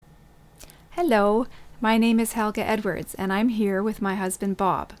Hello, my name is Helga Edwards, and I'm here with my husband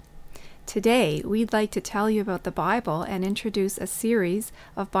Bob. Today, we'd like to tell you about the Bible and introduce a series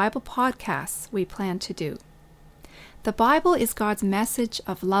of Bible podcasts we plan to do. The Bible is God's message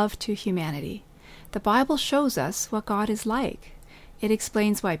of love to humanity. The Bible shows us what God is like. It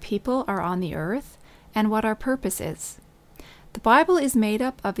explains why people are on the earth and what our purpose is. The Bible is made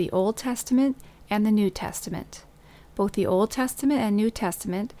up of the Old Testament and the New Testament. Both the Old Testament and New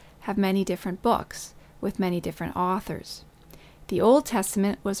Testament have many different books with many different authors. The Old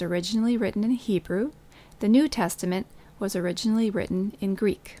Testament was originally written in Hebrew. The New Testament was originally written in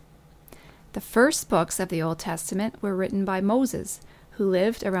Greek. The first books of the Old Testament were written by Moses, who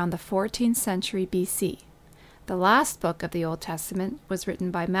lived around the 14th century BC. The last book of the Old Testament was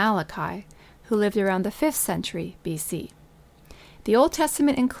written by Malachi, who lived around the 5th century BC. The Old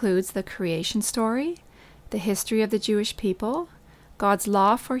Testament includes the creation story, the history of the Jewish people, God's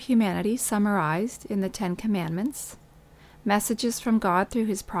law for humanity summarized in the Ten Commandments, messages from God through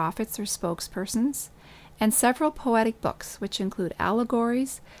his prophets or spokespersons, and several poetic books which include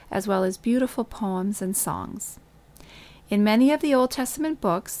allegories as well as beautiful poems and songs. In many of the Old Testament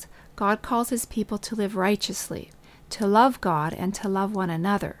books, God calls his people to live righteously, to love God and to love one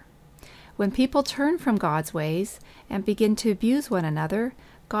another. When people turn from God's ways and begin to abuse one another,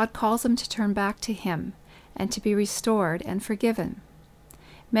 God calls them to turn back to him and to be restored and forgiven.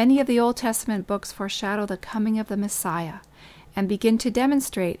 Many of the Old Testament books foreshadow the coming of the Messiah and begin to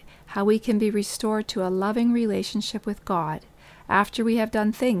demonstrate how we can be restored to a loving relationship with God after we have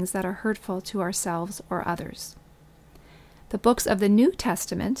done things that are hurtful to ourselves or others. The books of the New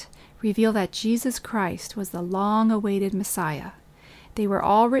Testament reveal that Jesus Christ was the long-awaited Messiah. They were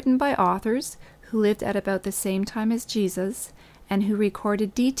all written by authors who lived at about the same time as Jesus and who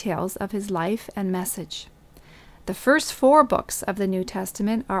recorded details of his life and message. The first 4 books of the New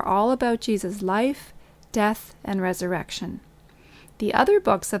Testament are all about Jesus' life, death, and resurrection. The other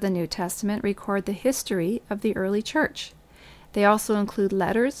books of the New Testament record the history of the early church. They also include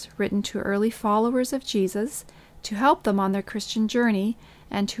letters written to early followers of Jesus to help them on their Christian journey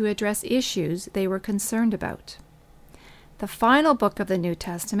and to address issues they were concerned about. The final book of the New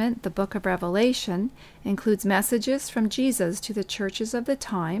Testament, the book of Revelation, includes messages from Jesus to the churches of the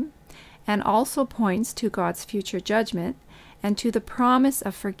time and also points to God's future judgment and to the promise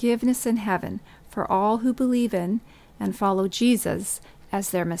of forgiveness in heaven for all who believe in and follow Jesus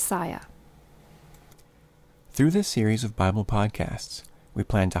as their Messiah. Through this series of Bible podcasts, we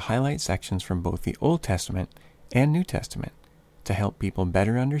plan to highlight sections from both the Old Testament and New Testament to help people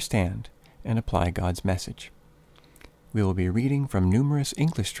better understand and apply God's message. We will be reading from numerous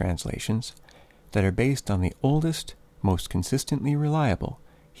English translations that are based on the oldest, most consistently reliable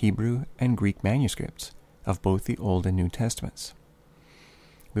Hebrew and Greek manuscripts of both the Old and New Testaments.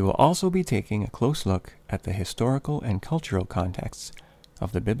 We will also be taking a close look at the historical and cultural contexts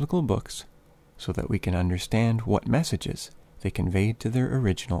of the biblical books so that we can understand what messages they conveyed to their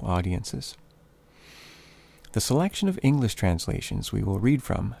original audiences. The selection of English translations we will read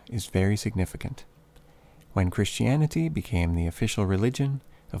from is very significant. When Christianity became the official religion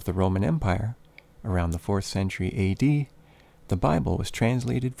of the Roman Empire around the 4th century AD, the Bible was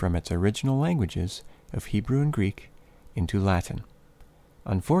translated from its original languages of Hebrew and Greek into Latin.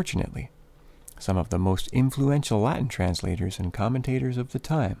 Unfortunately, some of the most influential Latin translators and commentators of the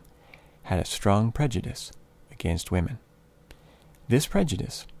time had a strong prejudice against women. This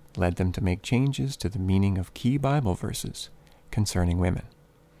prejudice led them to make changes to the meaning of key Bible verses concerning women.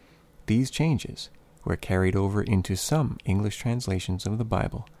 These changes were carried over into some English translations of the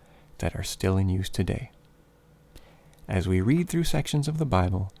Bible that are still in use today. As we read through sections of the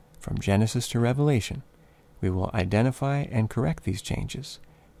Bible, from Genesis to Revelation, we will identify and correct these changes,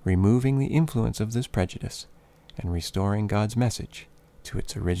 removing the influence of this prejudice and restoring God's message to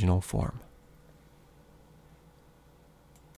its original form.